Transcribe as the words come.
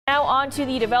on to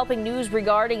the developing news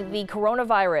regarding the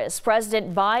coronavirus.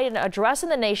 President Biden addressing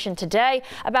the nation today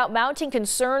about mounting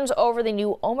concerns over the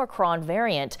new Omicron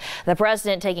variant. The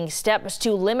president taking steps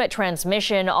to limit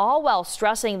transmission, all while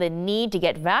stressing the need to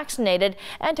get vaccinated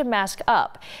and to mask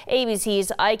up.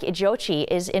 ABC's Ike Ejochi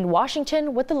is in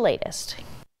Washington with the latest.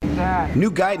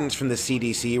 New guidance from the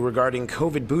CDC regarding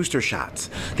COVID booster shots.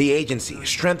 The agency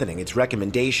strengthening its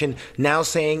recommendation, now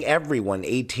saying everyone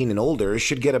 18 and older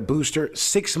should get a booster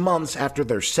 6 months after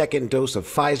their second dose of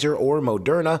Pfizer or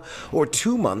Moderna, or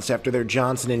 2 months after their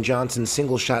Johnson & Johnson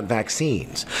single-shot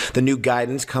vaccines. The new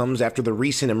guidance comes after the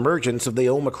recent emergence of the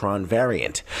Omicron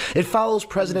variant. It follows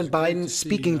President Biden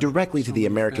speaking directly to the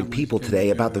American people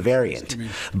today about the variant.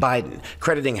 Biden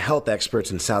crediting health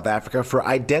experts in South Africa for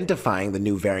identifying the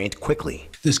new variant quickly.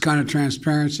 This kind of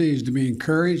transparency is to be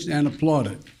encouraged and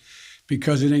applauded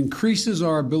because it increases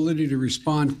our ability to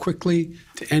respond quickly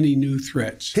to any new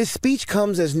threats. His speech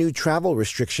comes as new travel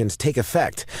restrictions take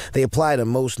effect. They apply to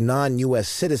most non-U.S.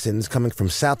 citizens coming from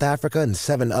South Africa and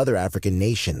 7 other African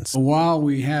nations. While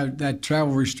we have that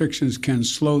travel restrictions can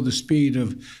slow the speed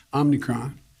of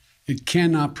Omicron, it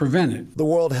cannot prevent it. The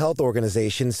World Health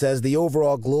Organization says the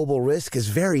overall global risk is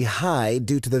very high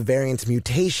due to the variant's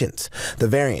mutations. The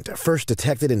variant, first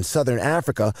detected in southern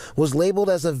Africa, was labeled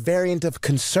as a variant of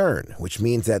concern, which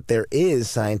means that there is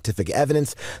scientific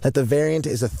evidence that the variant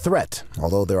is a threat,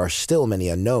 although there are still many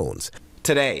unknowns.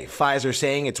 Today, Pfizer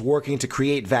saying it's working to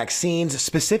create vaccines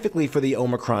specifically for the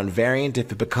Omicron variant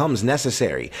if it becomes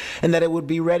necessary, and that it would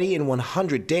be ready in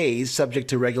 100 days subject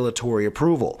to regulatory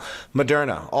approval.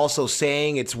 Moderna also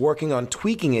saying it's working on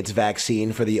tweaking its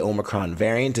vaccine for the Omicron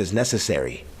variant as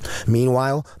necessary.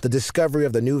 Meanwhile, the discovery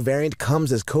of the new variant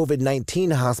comes as COVID-19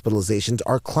 hospitalizations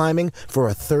are climbing for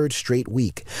a 3rd straight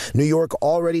week. New York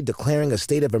already declaring a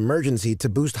state of emergency to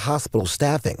boost hospital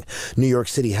staffing. New York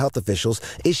City health officials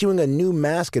issuing a new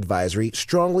mask advisory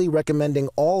strongly recommending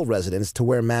all residents to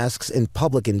wear masks in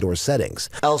public indoor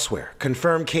settings. Elsewhere,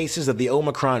 confirmed cases of the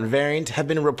Omicron variant have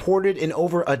been reported in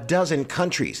over a dozen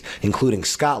countries, including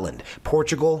Scotland,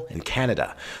 Portugal, and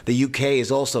Canada. The UK is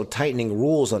also tightening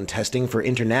rules on testing for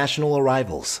international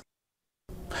arrivals.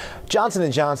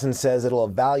 Johnson & Johnson says it'll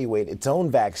evaluate its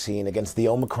own vaccine against the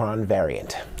Omicron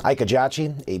variant. Ike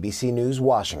Ejochi, ABC News,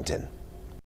 Washington.